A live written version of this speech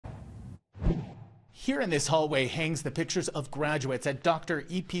Here in this hallway hangs the pictures of graduates at Dr.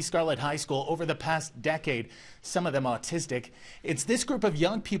 E.P. Scarlett High School over the past decade, some of them autistic. It's this group of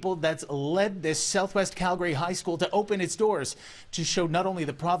young people that's led this Southwest Calgary high school to open its doors to show not only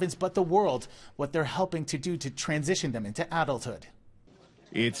the province but the world what they're helping to do to transition them into adulthood.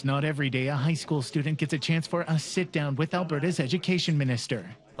 It's not every day a high school student gets a chance for a sit-down with Alberta's education minister.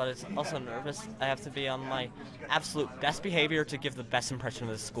 But it's also nervous. I have to be on my absolute best behavior to give the best impression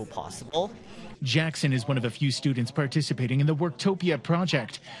of the school possible. Jackson is one of a few students participating in the Worktopia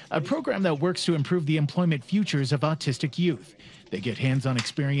project, a program that works to improve the employment futures of autistic youth. They get hands-on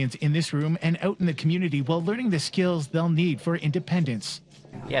experience in this room and out in the community while learning the skills they'll need for independence.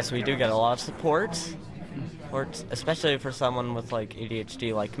 Yes, we do get a lot of support, especially for someone with like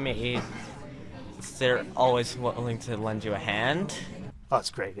ADHD like me. They're always willing to lend you a hand. Oh, it's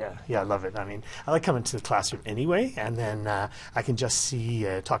great, yeah. Yeah, I love it. I mean, I like coming to the classroom anyway, and then I can just see,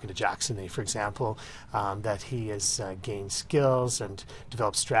 talking to Jackson, for example, that he has gained skills and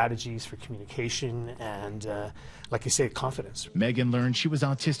developed strategies for communication and, like you say, confidence. Megan learned she was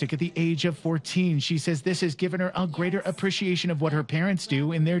autistic at the age of 14. She says this has given her a greater appreciation of what her parents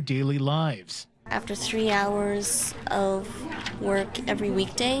do in their daily lives. After 3 hours of work every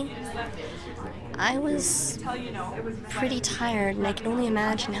weekday, I was pretty tired, and I can only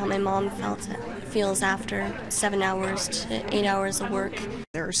imagine how my mom feels after 7 hours to 8 hours of work.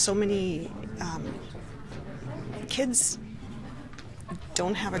 There are so many kids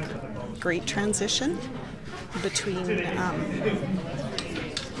don't have a great transition between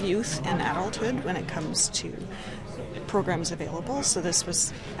youth and adulthood when it comes to programs available, so this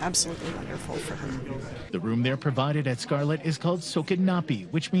was absolutely wonderful for her. The room they're provided at Scarlett is called Sokinapi,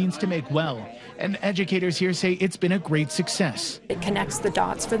 which means to make well, and educators here say it's been a great success. It connects the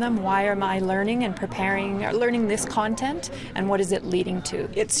dots for them. Why am I learning and learning this content, and what is it leading to?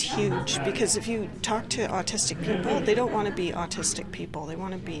 It's huge, because if you talk to autistic people, they don't want to be autistic people. They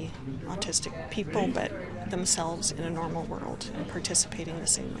want to be autistic people, but themselves in a normal world and participating the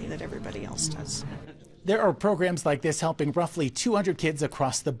same way that everybody else does. There are programs like this helping roughly 200 kids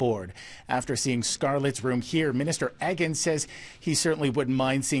across the board. After seeing Scarlett's room here, Minister Egan says he certainly wouldn't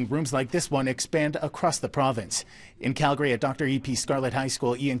mind seeing rooms like this one expand across the province. In Calgary at Dr. E.P. Scarlett High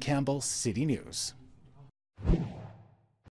School, Ian Campbell, City News.